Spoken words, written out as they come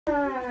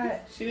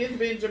She needs to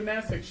be in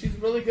gymnastics. She's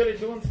really good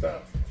at doing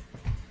stuff.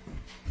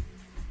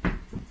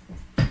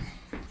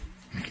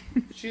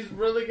 She's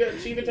really good.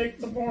 She even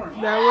takes the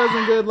form. That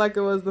wasn't good like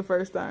it was the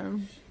first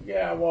time.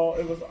 Yeah, well,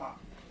 it was.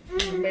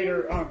 You made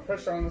her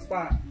pressure on the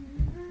spot.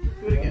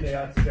 Do it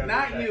again, Shy.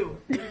 Not you.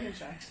 Do it again,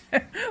 Shy.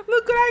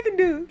 Look what I can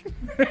do.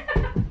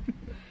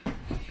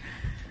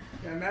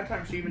 Yeah, and that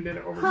time she even did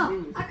it over the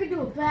shoes. I could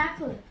do a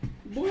backflip.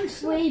 Boy,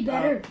 way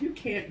better. You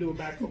can't do a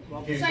backflip.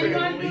 So you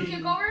want to do a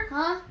kick over?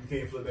 Huh? You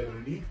can't flip it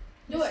on the knee?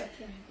 Do it.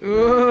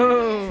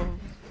 Ooh.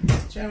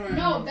 Challenge.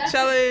 No, that's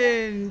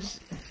Challenge.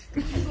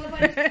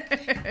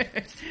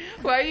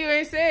 Why you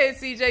ain't say it,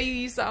 CJ? You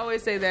used to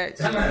always say that.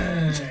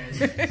 Challenge.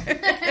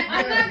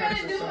 I'm not going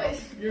to do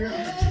it. You're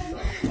going to hurt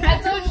yourself.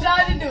 I told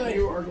Shy to do it.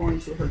 You are going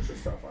to hurt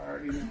yourself. I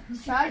already know.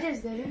 Shy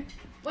just did it.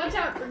 Watch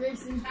out for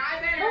Grayson. I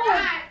better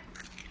not.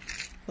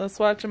 Let's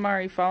watch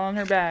Amari fall on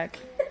her back.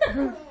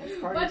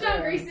 Watch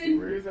out, Grayson.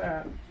 Where is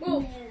that?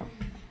 Move.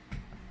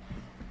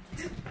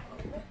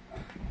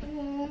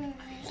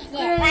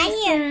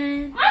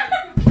 Grayson.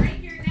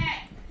 Break your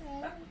neck.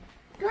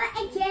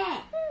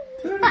 Grayson.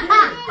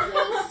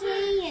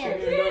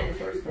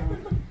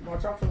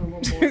 Watch out for the little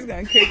He's boy.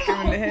 gonna kick him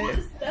in the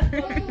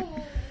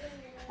head.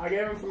 I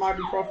gave him some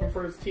ibuprofen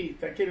for his teeth.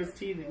 That kid is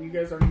teething. You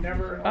guys are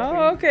never helping.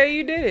 Oh, okay,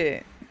 you did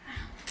it.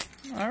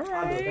 All I'll go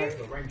right. back to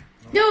the ring.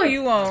 No,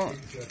 you won't.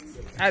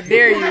 I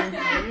dare you. You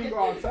can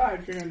go outside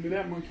if you're gonna do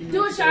that monkey.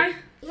 Do it, Shy.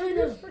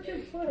 This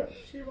freaking foot.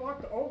 She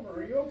walked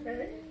over. Are you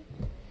okay?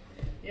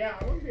 Yeah,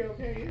 I wouldn't be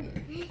okay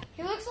either.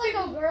 He looks like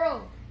a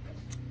girl.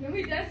 No,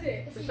 he does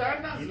it.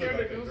 Shy's not scared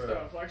to do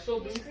stuff. Like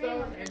she'll do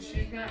stuff and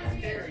she's not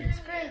scary.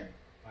 Scream.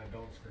 I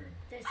don't scream.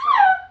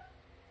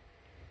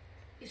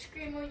 You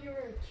screamed when you were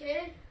a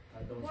kid?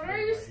 I don't What scream.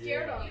 are you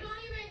scared of? You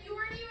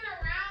weren't even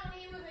around when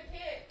he was a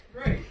kid.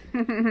 Right.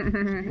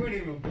 You weren't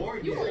even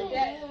born You yet. were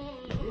dead.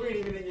 You weren't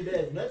even in your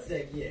dad's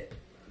nutsack yet.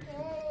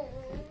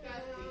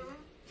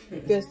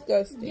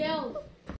 Disgusting. Yo,